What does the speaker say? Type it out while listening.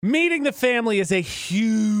Meeting the family is a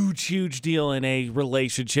huge, huge deal in a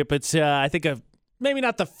relationship. It's, I think, maybe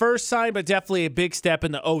not the first sign, but definitely a big step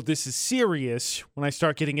in the, this is serious when I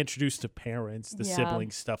start getting introduced to parents, the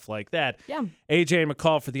siblings, stuff like that. Yeah. AJ and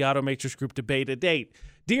McCall for the Auto Matrix Group Debate a Date.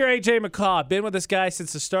 Dear AJ McCall, I've been with this guy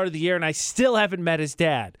since the start of the year, and I still haven't met his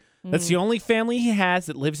dad. That's the only family he has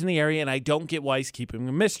that lives in the area, and I don't get why he's keeping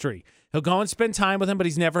a mystery. He'll go and spend time with him, but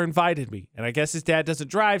he's never invited me. And I guess his dad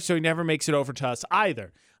doesn't drive, so he never makes it over to us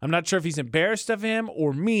either. I'm not sure if he's embarrassed of him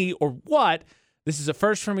or me or what. This is a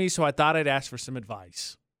first for me, so I thought I'd ask for some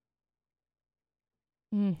advice.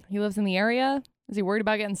 He lives in the area? Is he worried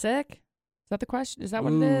about getting sick? Is that the question? Is that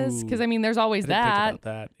what it is? Because, I mean, there's always I didn't that. think about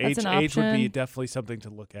that. That's an Age would be option. definitely something to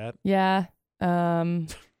look at. Yeah.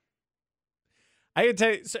 I can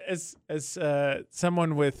tell you, as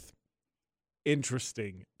someone with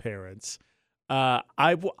interesting parents,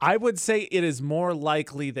 I would say it is more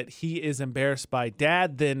likely that he is embarrassed by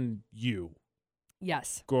dad than you.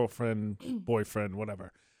 Yes. Girlfriend, boyfriend,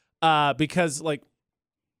 whatever. Because, like,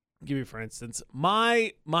 give you for instance,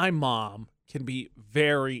 my mom can be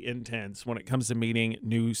very intense when it comes to meeting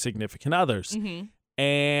new significant others. Mm-hmm.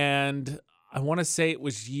 And I want to say it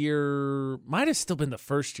was might have still been the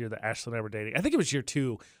first year that Ashley and I were dating. I think it was year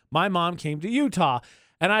 2. My mom came to Utah,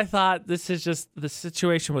 and I thought the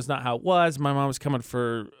situation was not how it was. My mom was coming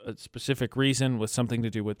for a specific reason with something to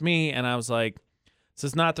do with me, and I was like, this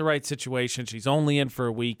is not the right situation. She's only in for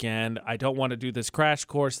a weekend. I don't want to do this crash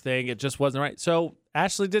course thing. It just wasn't right. So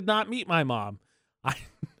Ashley did not meet my mom.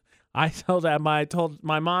 I told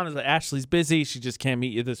my mom that Ashley's busy. She just can't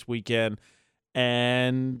meet you this weekend,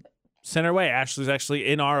 and sent her away. Ashley's actually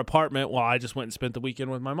in our apartment while I just went and spent the weekend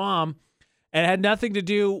with my mom. And it had nothing to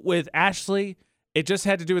do with Ashley. It just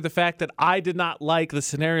had to do with the fact that I did not like the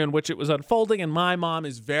scenario in which it was unfolding. And my mom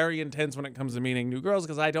is very intense when it comes to meeting new girls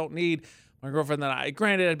because I don't need my girlfriend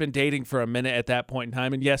granted, I'd been dating for a minute at that point in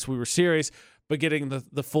time. And yes, we were serious, but getting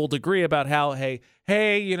the full degree about how,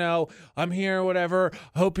 hey, you know, I'm here, whatever.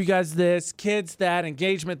 Hope you guys this, kids that,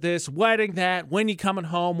 engagement this, wedding that, when you coming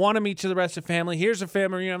home, want to meet you the rest of the family. Here's a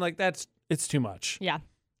family reunion. I'm like, it's too much. Yeah.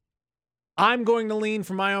 I'm going to lean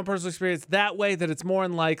from my own personal experience that way that it's more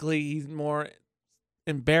unlikely he's more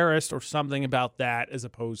embarrassed or something about that as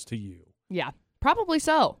opposed to you. Yeah, probably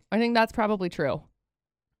so. I think that's probably true.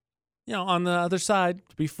 You know, on the other side,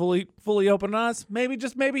 to be fully open and honest, maybe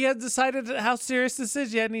he had decided how serious this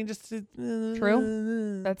is yet, and he just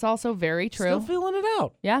True. That's also very true. Still feeling it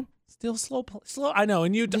out. Yeah. Still slow. I know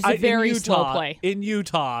in Utah, Just a very slow play. In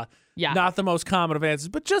Utah, Yeah. not the most common of answers,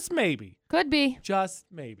 but just maybe. Could be. Just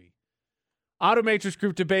maybe. Auto Matrix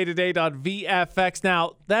Group Debate today on VFX.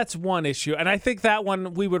 Now, that's one issue, and I think that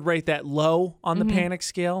one we would rate that low on the panic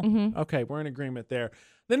scale. Mm-hmm. Okay, we're in agreement there.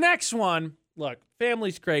 The next one, look,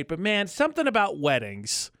 family's great, but man, something about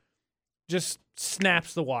weddings just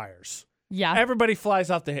snaps the wires. Yeah. Everybody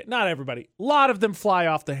flies off the handle. Not everybody. A lot of them fly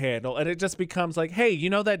off the handle, and it just becomes like, hey,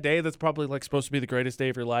 you know that day that's probably like supposed to be the greatest day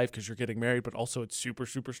of your life because you're getting married, but also it's super,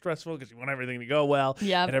 super stressful because you want everything to go well,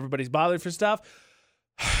 and everybody's bothered for stuff.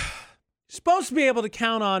 Supposed to be able to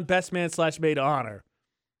count on best man / maid of honor.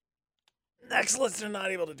 Next list, they're not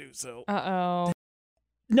able to do so. Uh-oh.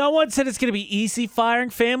 No one said it's going to be easy firing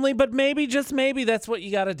family, but maybe, just maybe, that's what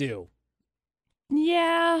you got to do.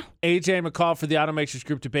 Yeah. AJ and McCall for the Auto Matrix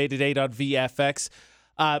Group Debate at 8 on VFX.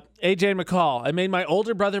 AJ and McCall, I made my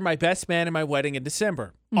older brother my best man in my wedding in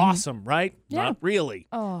December. Mm-hmm. Awesome, right? Yeah. Not really.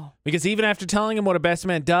 Oh. Because even after telling him what a best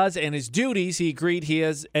man does and his duties, he agreed he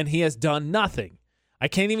has done nothing. I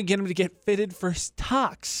can't even get him to get fitted for his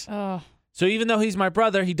tux. Oh. So even though he's my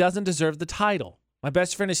brother, he doesn't deserve the title. My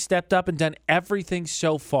best friend has stepped up and done everything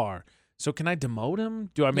so far. So can I demote him?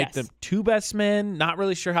 Do I make them 2 best men? Not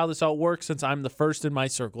really sure how this all works since I'm the first in my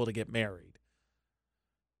circle to get married.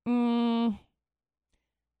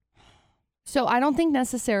 So I don't think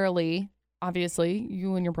necessarily, obviously,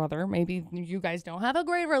 you and your brother, maybe you guys don't have a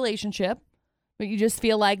great relationship, but you just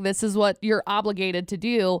feel like this is what you're obligated to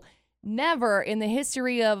do. Never in the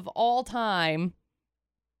history of all time,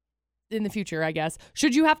 in the future, I guess,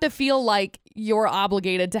 should you have to feel like you're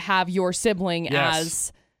obligated to have your sibling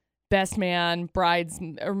as best man, brides,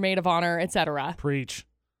 or maid of honor, etc. Preach.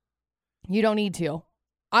 You don't need to.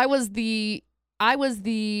 I was the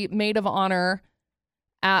maid of honor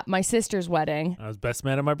at my sister's wedding. I was best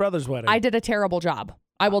man at my brother's wedding. I did a terrible job.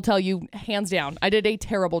 I will tell you, hands down, I did a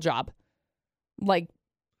terrible job. Like,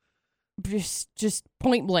 just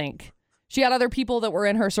point blank. She had other people that were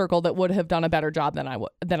in her circle that would have done a better job than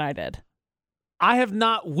I did. I have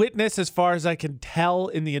not witnessed, as far as I can tell,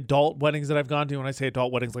 in the adult weddings that I've gone to. When I say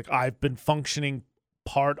adult weddings, like I've been functioning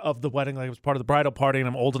part of the wedding, like I was part of the bridal party, and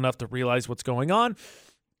I'm old enough to realize what's going on.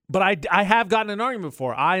 But I have gotten an argument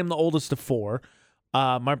before. I am the oldest of 4.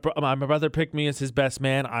 My brother picked me as his best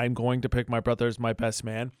man. I'm going to pick my brother as my best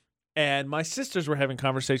man. And my sisters were having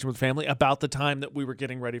conversation with family about the time that we were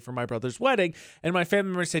getting ready for my brother's wedding. And my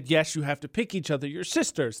family member said, yes, you have to pick each other, your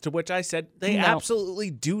sisters. To which I said, they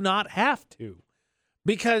absolutely do not have to.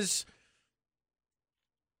 Because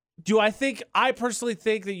I personally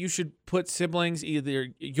think that you should put siblings, either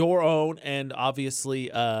your own and obviously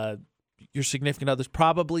your significant others,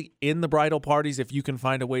 probably in the bridal parties if you can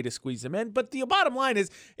find a way to squeeze them in. But the bottom line is,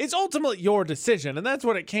 it's ultimately your decision, and that's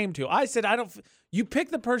what it came to. I said, you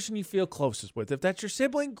pick the person you feel closest with. If that's your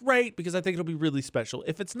sibling, great, because I think it'll be really special.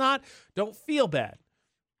 If it's not, don't feel bad.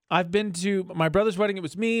 I've been to my brother's wedding. It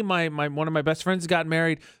was me. My one of my best friends got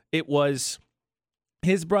married. It was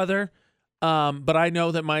his brother. But I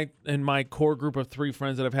know that in my core group of 3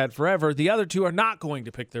 friends that I've had forever, the other 2 are not going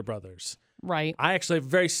to pick their brothers. Right. I actually have a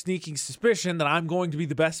very sneaking suspicion that I'm going to be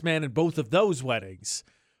the best man in both of those weddings.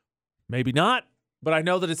 Maybe not, but I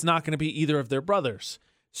know that it's not going to be either of their brothers.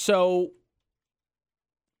 So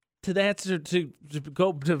to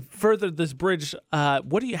go to further this bridge, how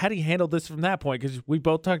do you handle this from that point? Because we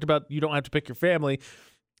both talked about you don't have to pick your family.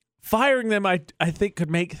 Firing them, I think, could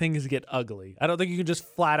make things get ugly. I don't think you can just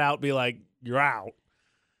flat out be like, you're out.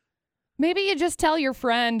 Maybe you just tell your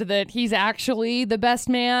friend that he's actually the best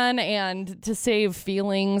man, and to save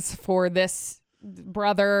feelings for this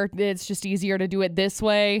brother, it's just easier to do it this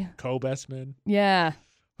way. Co-best man? Yeah.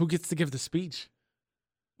 Who gets to give the speech?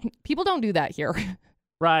 People don't do that here.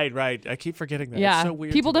 Right. I keep forgetting that. Yeah, it's so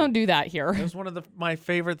weird. People don't do that here. It was one of my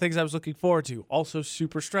favorite things I was looking forward to. Also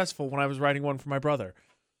super stressful when I was writing one for my brother.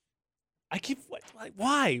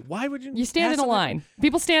 Why? Why would you? You stand in a line.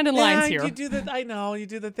 People stand in lines here. You do the. I know you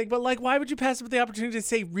do the thing, but why would you pass up the opportunity to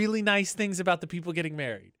say really nice things about the people getting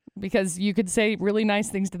married? Because you could say really nice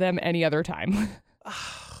things to them any other time.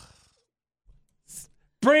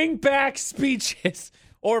 Bring back speeches,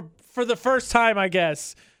 or for the first time, I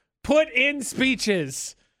guess, put in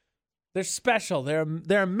speeches. They're special.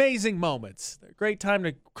 They're amazing moments. They're a great time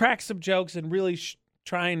to crack some jokes and really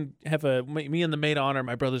try and have me and the Maid of Honor at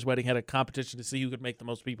my brother's wedding had a competition to see who could make the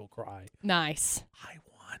most people cry. Nice. I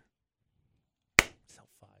won. So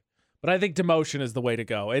fun. But I think demotion is the way to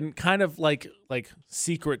go, and kind of like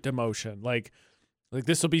secret demotion. Like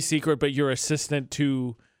this will be secret, but you're assistant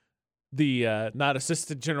to the not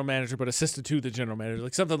assistant general manager, but assistant to the general manager,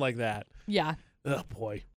 like something like that. Yeah. Oh boy.